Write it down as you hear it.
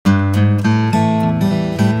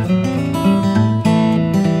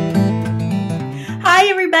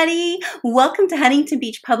everybody! Welcome to Huntington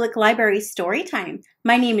Beach Public Library Storytime.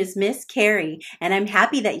 My name is Miss Kari, and I'm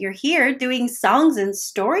happy that you're here doing songs and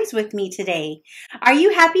stories with me today. Are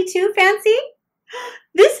you happy too, Fancy?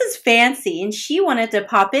 This is Fancy, and she wanted to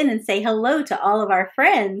pop in and say hello to all of our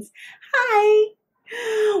friends. Hi!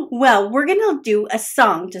 Well, we're going to do a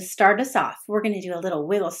song to start us off. We're going to do a little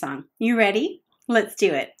wiggle song. You ready? Let's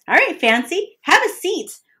do it. All right, Fancy, have a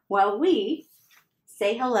seat while we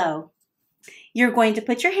say hello. You're going to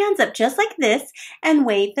put your hands up just like this and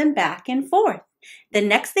wave them back and forth. The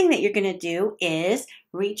next thing that you're going to do is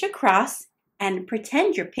reach across and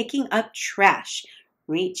pretend you're picking up trash.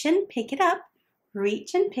 Reach and pick it up.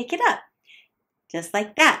 Reach and pick it up. Just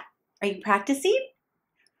like that. Are you practicing?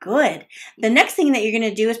 Good. The next thing that you're going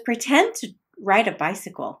to do is pretend to ride a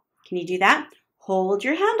bicycle. Can you do that? Hold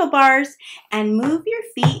your handlebars and move your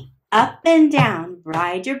feet up and down.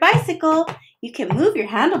 Ride your bicycle. You can move your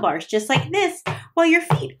handlebars just like this while your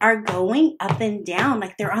feet are going up and down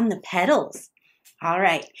like they're on the pedals. All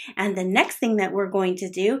right, and the next thing that we're going to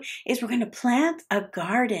do is we're going to plant a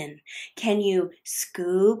garden. Can you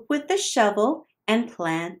scoop with the shovel and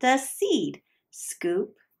plant a seed?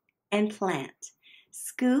 Scoop and plant.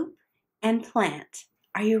 Scoop and plant.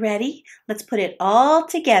 Are you ready? Let's put it all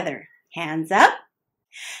together. Hands up.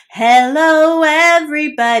 Hello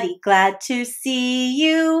everybody, glad to see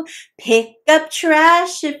you. Pick up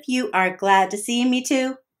trash if you are glad to see me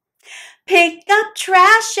too. Pick up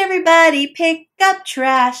trash everybody, pick up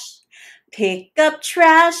trash. Pick up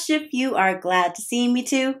trash if you are glad to see me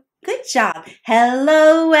too. Good job.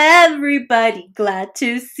 Hello everybody, glad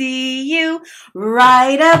to see you.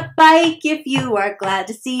 Ride a bike if you are glad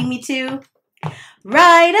to see me too.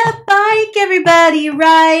 Ride a bike everybody,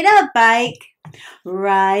 ride a bike.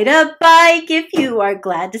 Ride a bike if you are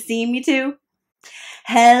glad to see me too.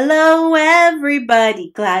 Hello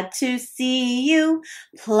everybody, glad to see you.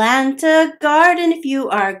 Plant a garden if you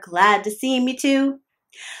are glad to see me too.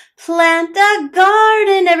 Plant a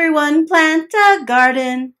garden everyone, plant a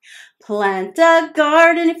garden. Plant a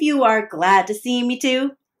garden if you are glad to see me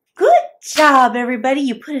too. Good job everybody,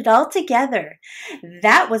 you put it all together.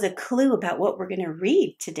 That was a clue about what we're going to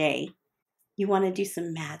read today. You want to do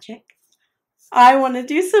some magic? I want to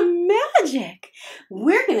do some magic.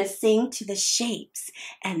 We're going to sing to the shapes.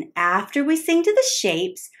 And after we sing to the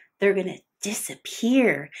shapes, they're going to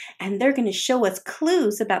disappear. And they're going to show us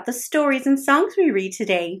clues about the stories and songs we read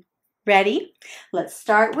today. Ready? Let's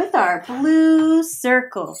start with our blue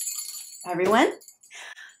circle. Everyone?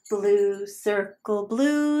 Blue circle,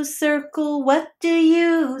 what do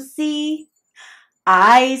you see?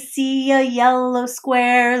 I see a yellow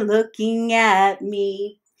square looking at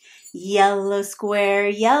me. Yellow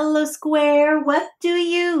square, what do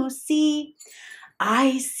you see?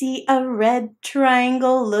 I see a red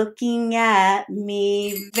triangle looking at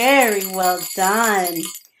me. Very well done.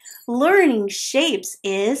 Learning shapes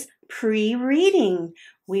is pre-reading.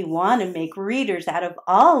 We want to make readers out of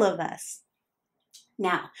all of us.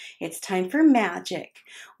 Now, it's time for magic.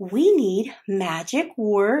 We need magic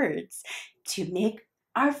words to make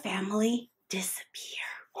our family disappear.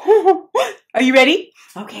 Are you ready?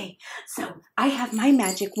 Okay, so I have my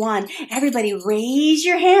magic wand. Everybody raise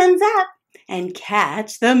your hands up and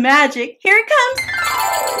catch the magic. Here it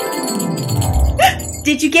comes.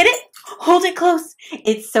 Did you get it? Hold it close.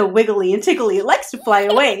 It's so wiggly and tickly, it likes to fly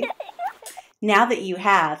away. Now that you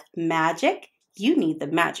have magic, you need the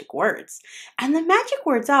magic words. And the magic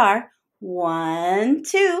words are 1,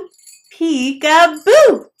 2,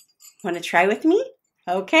 peekaboo. Want to try with me?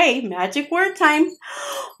 Okay, magic word time.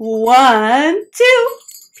 1, 2,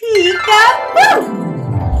 peekaboo!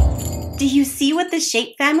 Do you see what the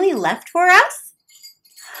shape family left for us?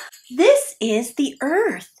 This is the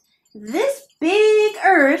earth. This big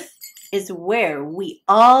earth is where we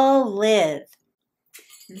all live.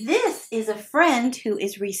 This is a friend who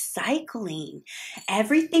is recycling.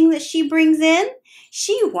 Everything that she brings in,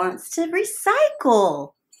 she wants to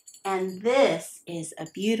recycle. And this is a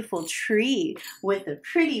beautiful tree with a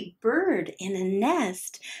pretty bird in a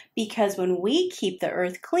nest, because when we keep the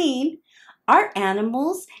earth clean, our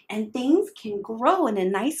animals and things can grow in a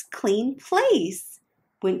nice clean place.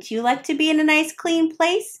 Wouldn't you like to be in a nice clean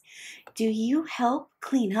place? Do you help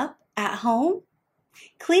clean up at home?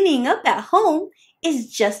 Cleaning up at home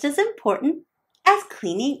is just as important as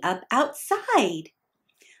cleaning up outside.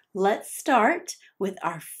 Let's start with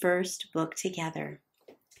our first book together.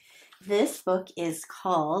 This book is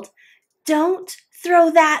called Don't Throw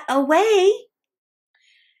That Away.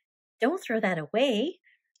 Don't Throw That Away,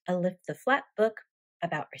 a Lift the Flat book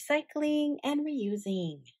about recycling and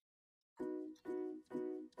reusing.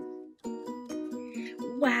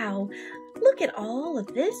 Wow, Look at all of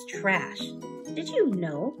this trash. Did you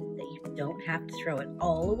know that you don't have to throw it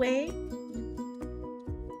all away?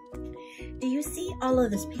 Do you see all of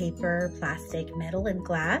this paper, plastic, metal, and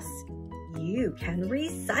glass? You can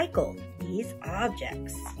recycle these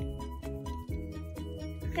objects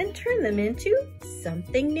and turn them into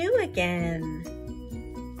something new again.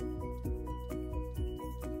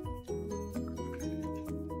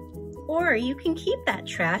 Or you can keep that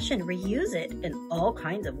trash and reuse it in all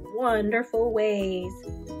kinds of wonderful ways.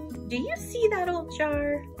 Do you see that old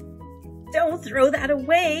jar? Don't throw that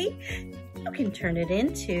away. You can turn it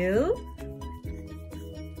into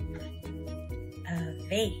a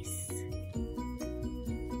vase.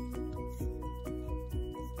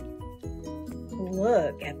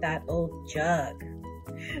 Look at that old jug.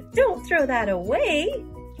 Don't throw that away.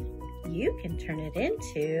 You can turn it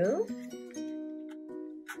into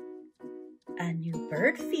a new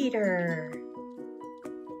bird feeder.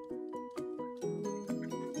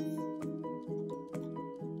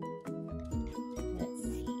 Let's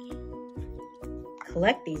see.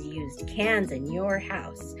 Collect these used cans in your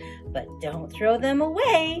house, but don't throw them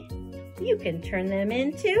away. You can turn them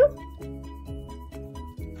into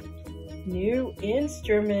new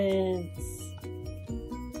instruments.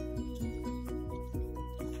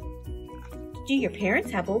 Do your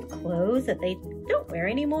parents have old clothes that they don't wear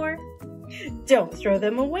anymore? Don't throw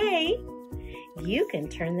them away. You can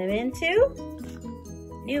turn them into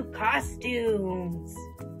new costumes.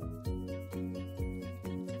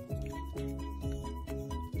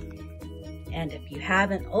 And if you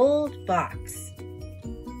have an old box,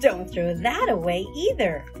 don't throw that away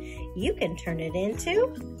either. You can turn it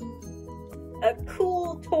into a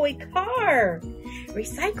cool toy car.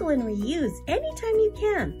 Recycle and reuse anytime you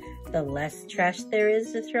can. The less trash there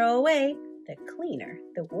is to throw away, the cleaner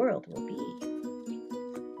the world will be.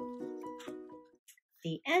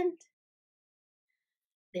 The end.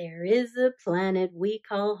 There is a planet we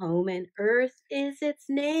call home, and Earth is its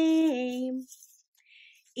name.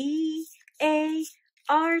 E-A-R-T-H.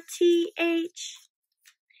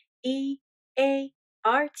 E-A-R-T-H.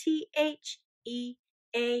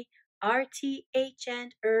 E-A-R-T-H,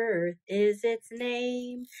 and Earth is its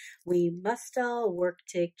name. We must all work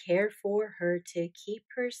to care for her, to keep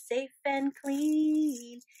her safe and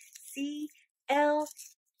clean. C-L-E-A-N,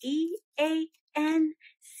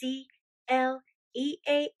 C-L-E-A-N,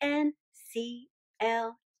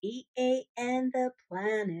 C-L-E-A-N, the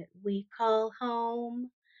planet we call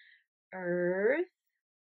home. Earth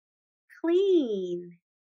clean.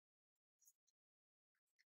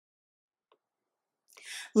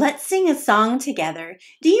 Let's sing a song together.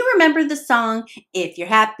 Do you remember the song, If You're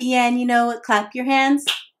Happy and You Know It, Clap Your Hands?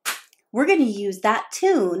 We're going to use that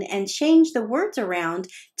tune and change the words around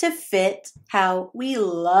to fit how we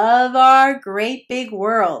love our great big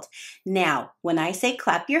world. Now, when I say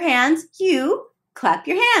clap your hands, you clap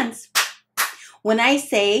your hands. When I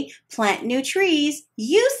say plant new trees,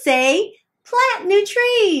 you say plant new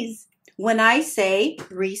trees. When I say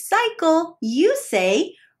recycle, you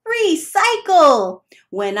say recycle.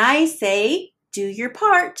 When I say do your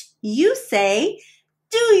part, you say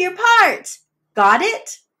do your part. Got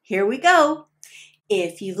it? Here we go.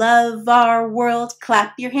 If you love our world,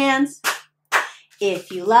 clap your hands.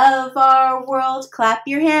 If you love our world, clap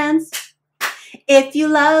your hands. If you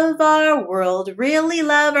love our world, really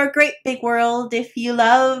love our great big world. If you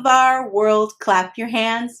love our world, clap your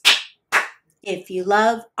hands. If you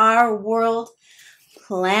love our world,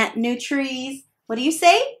 plant new trees. What do you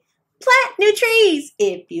say? Plant new trees.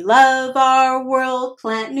 If you love our world,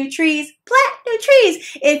 plant new trees. Plant new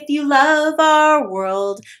trees. If you love our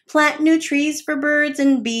world, plant new trees for birds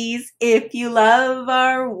and bees. If you love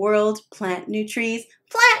our world, plant new trees.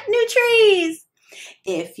 Plant new trees.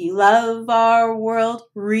 If you love our world,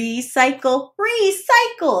 recycle,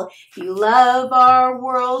 recycle. If you love our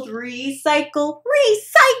world, recycle,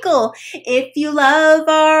 recycle. If you love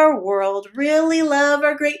our world, really love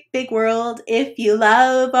our great big world. If you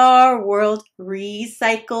love our world,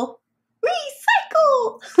 recycle,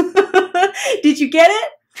 recycle. Did you get it?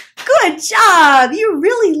 Good job! You're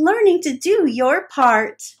really learning to do your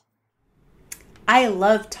part. I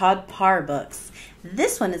love Todd Parr books.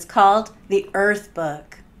 This one is called The Earth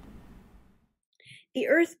Book. The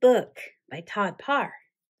Earth Book by Todd Parr.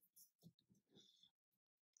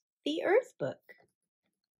 The Earth Book.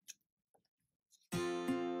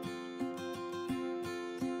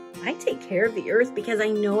 I take care of the earth because I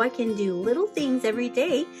know I can do little things every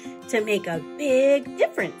day to make a big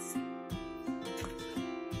difference.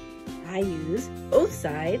 I use both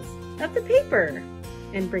sides of the paper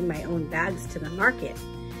and bring my own bags to the market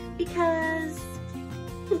because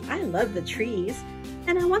I love the trees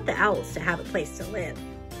and I want the owls to have a place to live.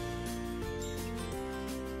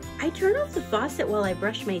 I turn off the faucet while I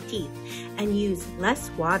brush my teeth and use less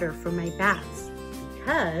water for my baths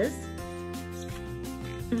because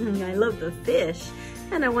I love the fish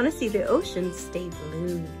and I want to see the ocean stay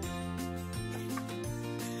blue.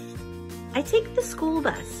 I take the school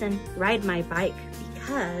bus and ride my bike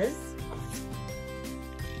because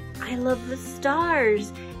I love the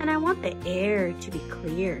stars and I want the air to be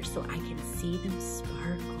clear so I can see them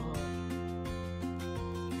sparkle.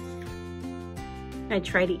 I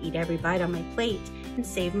try to eat every bite on my plate and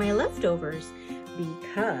save my leftovers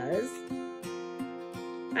because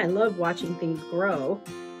I love watching things grow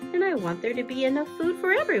and I want there to be enough food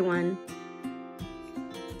for everyone.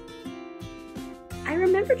 I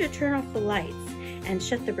remember to turn off the lights and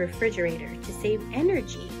shut the refrigerator to save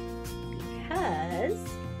energy because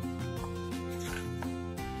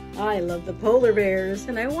I love the polar bears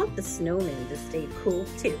and I want the snowmen to stay cool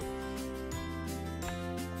too.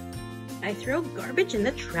 I throw garbage in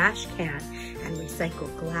the trash can and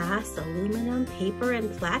recycle glass, aluminum, paper,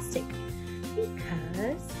 and plastic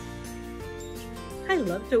because I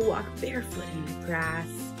love to walk barefoot in the grass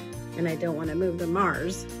and I don't want to move to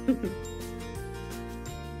Mars.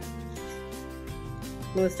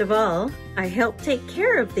 Most of all, I help take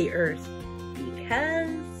care of the earth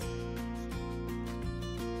because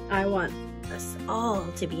I want us all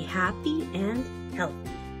to be happy and healthy.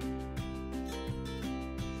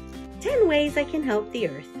 10 ways I can help the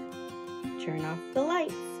earth. Turn off the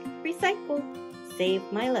lights, recycle, save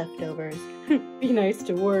my leftovers, be nice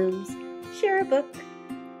to worms, share a book,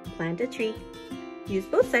 plant a tree, use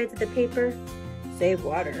both sides of the paper, save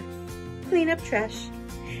water, clean up trash,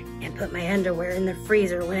 and put my underwear in the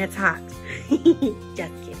freezer when it's hot.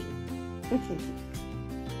 Just kidding.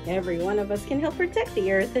 Every one of us can help protect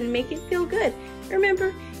the earth and make it feel good.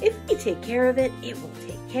 Remember, if we take care of it, it will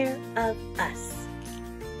take care of us.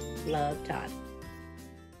 Love, Todd.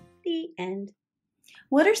 The end.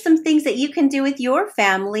 What are some things that you can do with your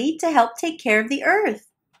family to help take care of the earth?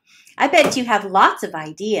 I bet you have lots of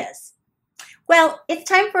ideas. Well, it's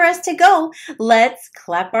time for us to go. Let's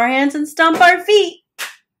clap our hands and stomp our feet.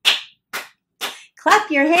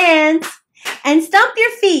 Clap your hands and stomp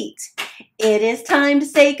your feet. It is time to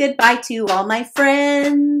say goodbye to all my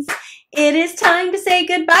friends. It is time to say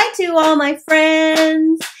goodbye to all my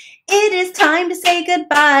friends. It is time to say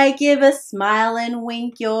goodbye. Give a smile and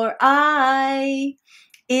wink your eye.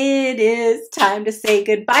 It is time to say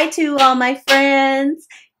goodbye to all my friends.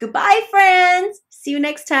 Goodbye, friends. See you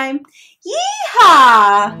next time.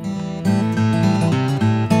 Yeehaw!